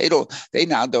doing. They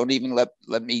now don't even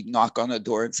let me knock on the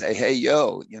door and say, "Hey,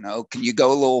 yo, can you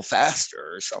go a little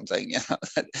faster or something?"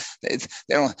 They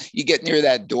don't. You get near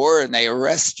that door and they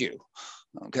arrest you.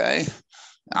 Okay.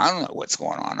 I don't know what's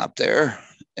going on up there.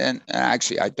 and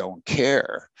actually I don't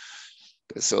care,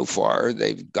 because so far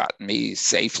they've gotten me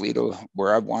safely to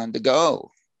where I wanted to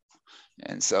go.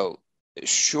 And so,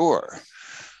 sure,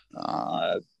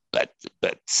 but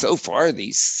so far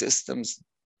these systems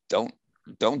don't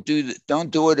do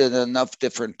it in enough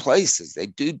different places. They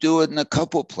do it in a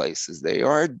couple places. They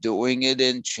are doing it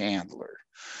in Chandler.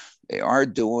 They are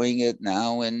doing it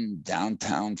now in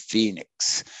downtown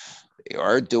Phoenix. They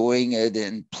are doing it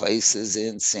in places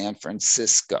in San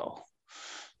Francisco.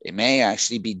 They may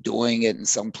actually be doing it in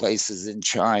some places in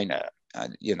China.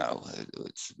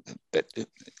 But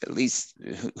at least,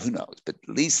 who knows? But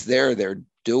at least they're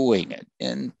doing it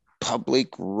in public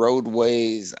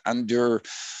roadways under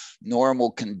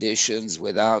normal conditions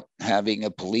without having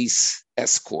a police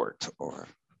escort or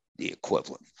the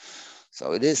equivalent.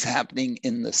 So it is happening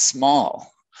in the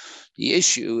small. The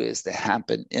issue is to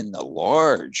happen in the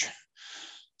large.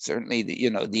 Certainly,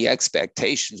 the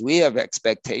expectations, we have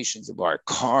expectations of our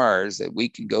cars that we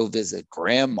can go visit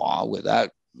grandma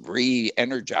without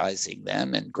re-energizing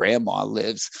them, and grandma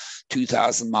lives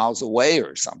 2,000 miles away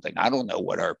or something. I don't know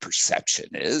what our perception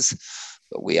is,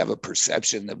 but we have a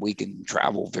perception that we can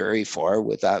travel very far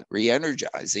without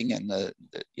re-energizing. And the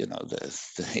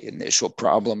initial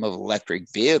problem of electric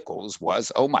vehicles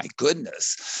was, oh my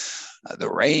goodness,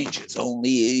 the range is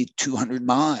only 200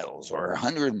 miles or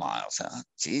 100 miles.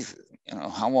 Jesus,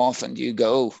 how often do you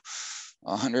go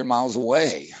 100 miles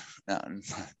away?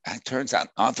 It turns out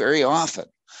not very often.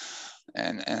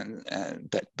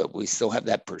 But we still have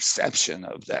that perception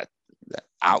of that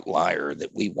outlier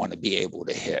that we want to be able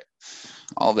to hit.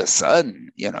 All of a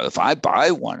sudden, if I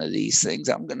buy one of these things,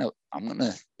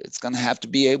 it's gonna have to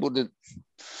be able to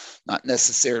not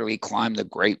necessarily climb the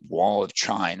Great Wall of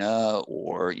China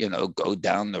or go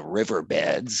down the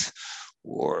riverbeds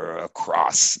or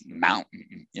across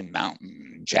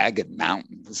jagged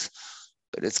mountains,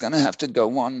 but it's gonna have to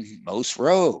go on most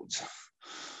roads.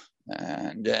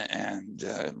 And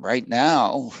right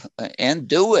now, and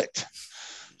do it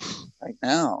right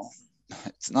now.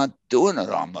 It's not doing it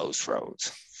on most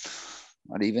roads,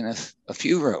 not even a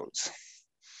few roads.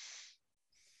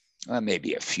 Well,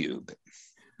 maybe a few. But.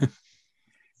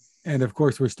 And of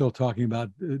course, we're still talking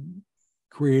about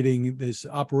creating this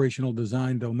operational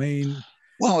design domain.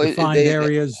 Well, defined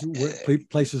areas,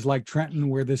 places like Trenton,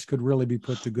 where this could really be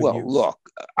put to good use. Well, look,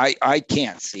 I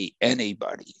can't see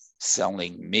anybody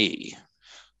selling me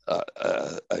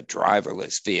a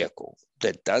driverless vehicle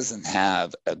that doesn't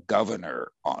have a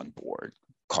governor on board,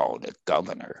 called a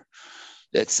governor,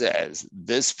 that says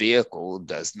this vehicle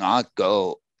does not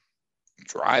go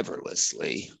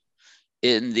driverlessly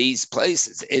in these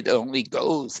places. It only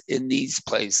goes in these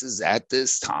places at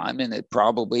this time, and it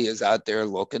probably is out there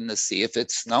looking to see if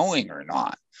it's snowing or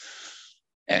not.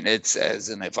 And it says,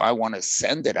 and if I want to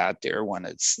send it out there when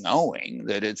it's snowing,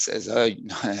 that it says,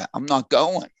 I'm not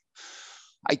going.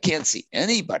 I can't see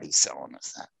anybody selling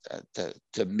us that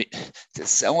to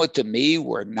sell it to me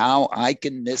where now I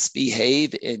can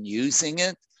misbehave in using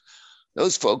it.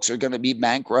 Those folks are going to be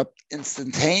bankrupt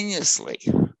instantaneously.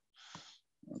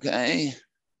 Okay.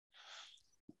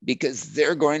 Because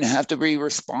they're going to have to be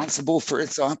responsible for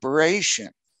its operation.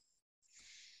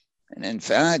 And in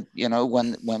fact,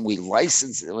 when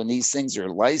these things are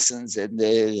licensed in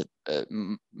the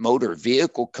Motor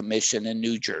Vehicle Commission in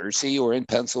New Jersey or in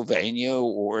Pennsylvania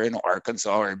or in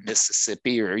Arkansas or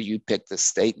Mississippi, or you pick the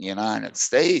state in the United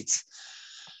States,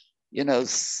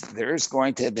 there's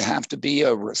going to have to be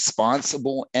a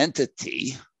responsible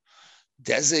entity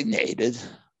designated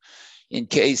in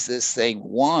case this thing,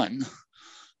 one,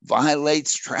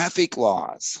 violates traffic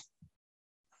laws.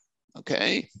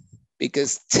 Okay?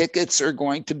 Because tickets are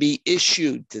going to be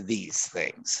issued to these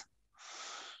things.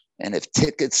 And if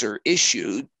tickets are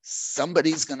issued,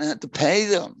 somebody's going to have to pay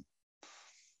them.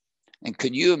 And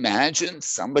can you imagine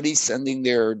somebody sending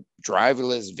their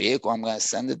driverless vehicle? I'm going to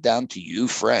send it down to you,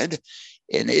 Fred,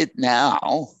 and it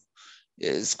now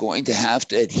is going to have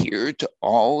to adhere to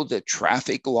all the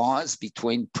traffic laws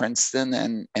between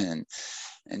Princeton and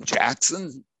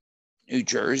Jackson, New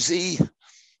Jersey.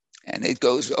 And it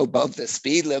goes above the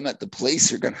speed limit. The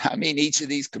police are going to, each of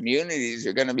these communities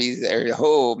are going to be there.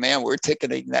 Oh man, we're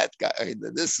ticketing that guy.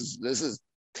 This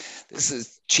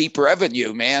is cheap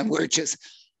revenue, man. We're just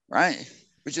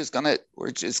gonna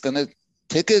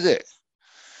ticket it.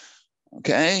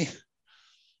 Okay.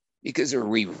 Because are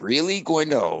we really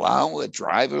going to allow a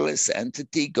driverless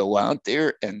entity go out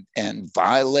there and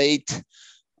violate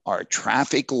our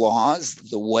traffic laws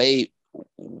the way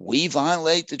we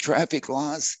violate the traffic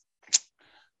laws?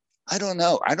 I don't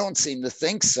know. I don't seem to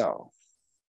think so.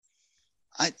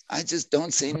 I just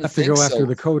don't seem to have to think go so. after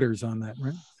the coders on that,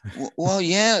 right? Well,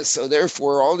 yeah. So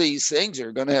therefore, all these things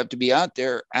are going to have to be out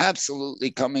there,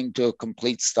 absolutely coming to a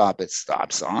complete stop at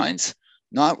stop signs,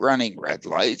 not running red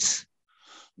lights,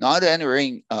 not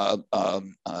entering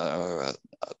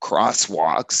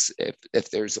crosswalks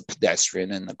if there's a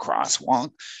pedestrian in the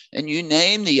crosswalk, and you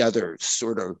name the other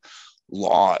sort of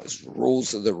laws,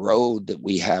 rules of the road that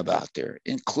we have out there,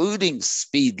 including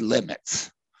speed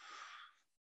limits.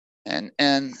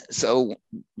 And so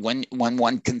when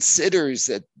one considers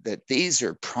that these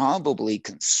are probably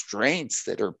constraints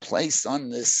that are placed on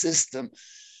this system,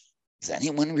 is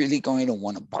anyone really going to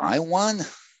want to buy one?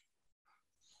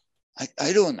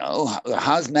 I don't know.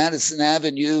 How's Madison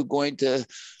Avenue going to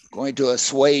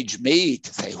assuage me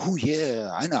to say, oh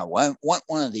yeah, I know, I want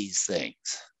one of these things?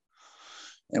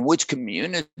 And which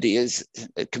communities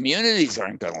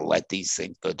aren't going to let these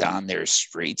things go down their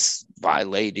streets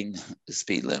violating the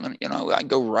speed limit. You know, I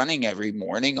go running every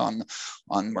morning on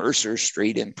Mercer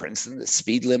Street in Princeton. The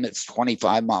speed limit's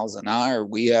 25 miles an hour.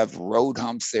 We have road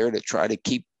humps there to try to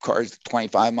keep cars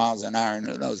 25 miles an hour, and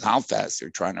who knows how fast they're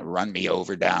trying to run me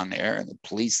over down there, and the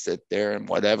police sit there and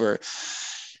whatever.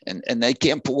 And they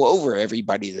can't pull over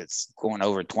everybody that's going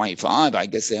over 25. I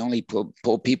guess they only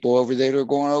pull people over that are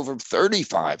going over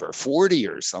 35 or 40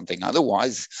 or something.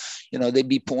 Otherwise, you know, they'd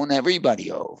be pulling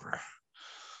everybody over.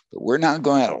 But we're not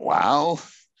going to allow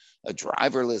a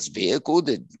driverless vehicle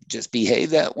to just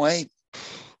behave that way.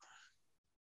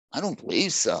 I don't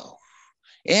believe so.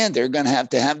 And they're going to have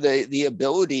the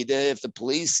ability to, if the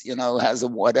police, you know, has a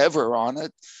whatever on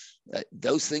it,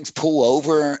 those things pull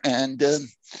over and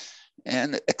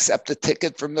accept a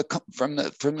ticket from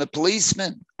the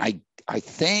policeman. I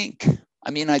think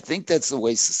that's the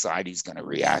way society's going to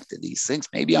react to these things.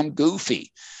 Maybe I'm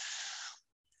goofy.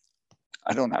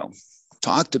 I don't know.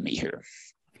 Talk to me here.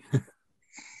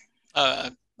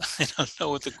 I don't know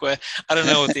what I don't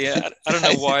know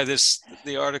why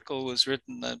the article was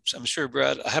written. I'm sure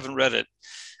Brad, I haven't read it.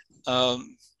 I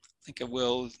think I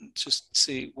will just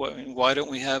see why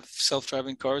don't we have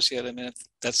self-driving cars yet? I mean,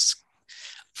 that's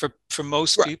for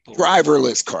most people.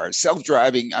 Driverless cars,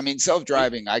 self-driving. I mean,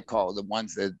 self-driving, I call the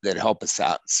ones that help us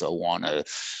out. So on a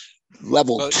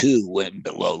level 2 and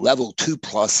below, level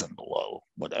 2+ and below,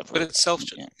 whatever. But it's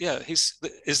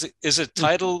is it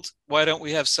titled "Why Don't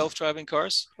We Have Self-Driving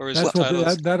Cars"? Or is it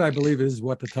titled that I believe is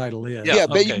what the title is. Yeah,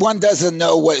 but one doesn't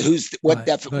know what is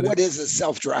a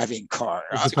self-driving car.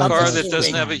 It's a car that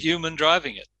doesn't have a human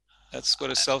driving it. That's what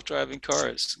a self-driving car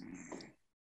is.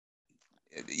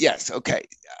 Yes. Okay.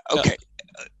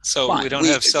 So fine. We don't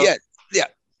have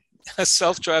a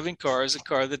self-driving car is a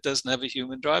car that doesn't have a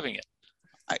human driving it.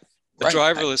 A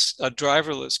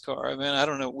driverless car. I mean, I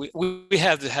don't know. We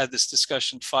had this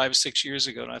discussion 5-6 years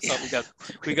ago, and I thought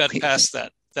we got past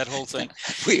that whole thing.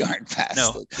 We aren't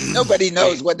past it. Nobody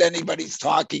knows what anybody's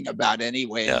talking about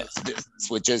anyway in this business,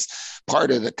 which is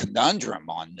part of the conundrum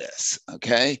on this.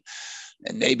 Okay.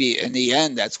 And maybe in the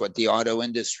end, that's what the auto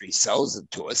industry sells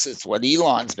it to us. It's what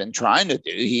Elon's been trying to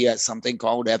do. He has something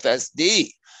called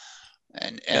FSD.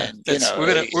 And you know,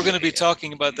 we're gonna be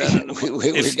talking about that.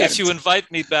 If you invite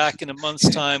me back in a month's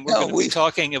time, we're going to be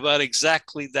talking about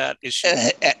exactly that issue.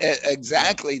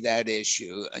 Exactly that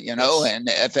issue, you know, and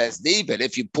FSD. But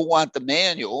if you pull out the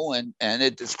manual and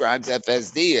it describes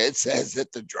FSD, it says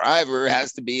that the driver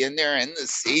has to be in there in the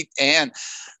seat and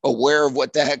aware of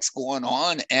what the heck's going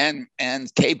on and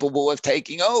capable of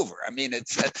taking over. I mean, it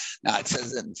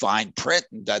says in fine print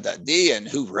and and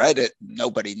who read it,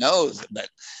 nobody knows, but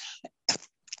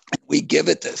we give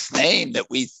it this name that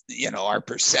our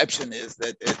perception is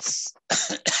that it's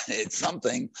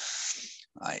something.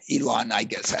 Elon, I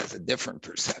guess, has a different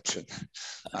perception.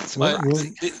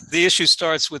 The issue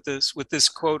starts with this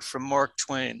quote from Mark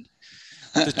Twain: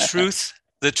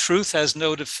 "The truth has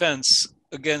no defense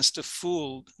against a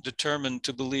fool determined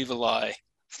to believe a lie."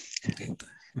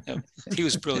 He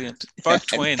was brilliant. Mark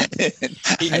Twain.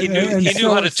 He knew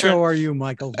how to turn. So are you,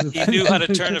 Michael? He knew how to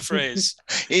turn a phrase.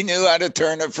 He knew how to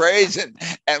turn a phrase,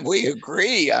 and we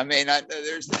agree. I mean,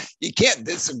 you can't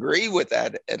disagree with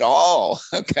that at all.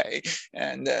 Okay,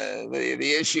 and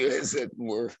the issue is that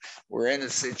we're in a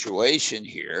situation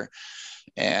here,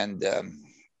 and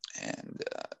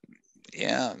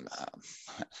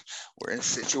we're in a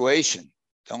situation.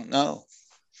 Don't know.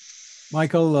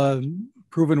 Michael,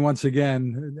 proven once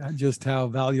again just how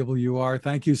valuable you are.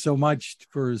 Thank you so much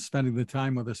for spending the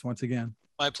time with us once again.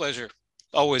 My pleasure.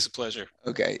 Always a pleasure.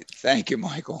 Okay. Thank you,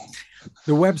 Michael.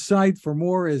 The website for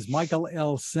more is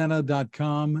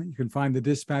michaellsenna.com. You can find the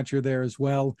dispatcher there as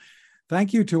well.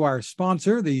 Thank you to our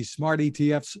sponsor, the Smart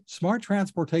ETF's Smart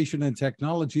Transportation and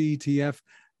Technology ETF,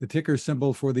 The ticker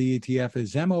symbol for the ETF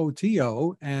is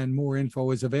MOTO, and more info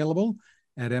is available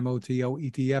at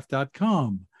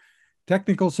motoetf.com.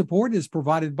 Technical support is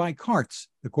provided by CARTS,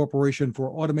 the Corporation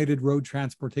for Automated Road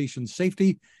Transportation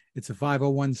Safety. It's a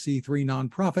 501c3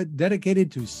 nonprofit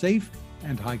dedicated to safe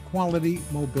and high-quality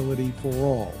mobility for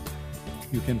all.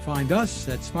 You can find us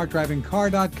at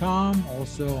smartdrivingcar.com,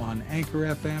 also on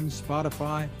Anchor FM,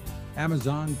 Spotify,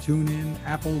 Amazon, TuneIn,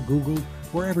 Apple, Google,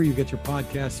 wherever you get your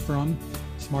podcasts from.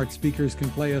 Smart speakers can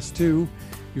play us too.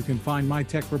 You can find my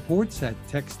tech reports at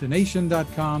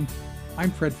techstination.com.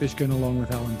 I'm Fred Fishkin along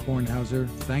with Alan Kornhauser.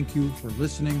 Thank you for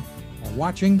listening or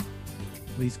watching.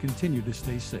 Please continue to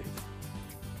stay safe.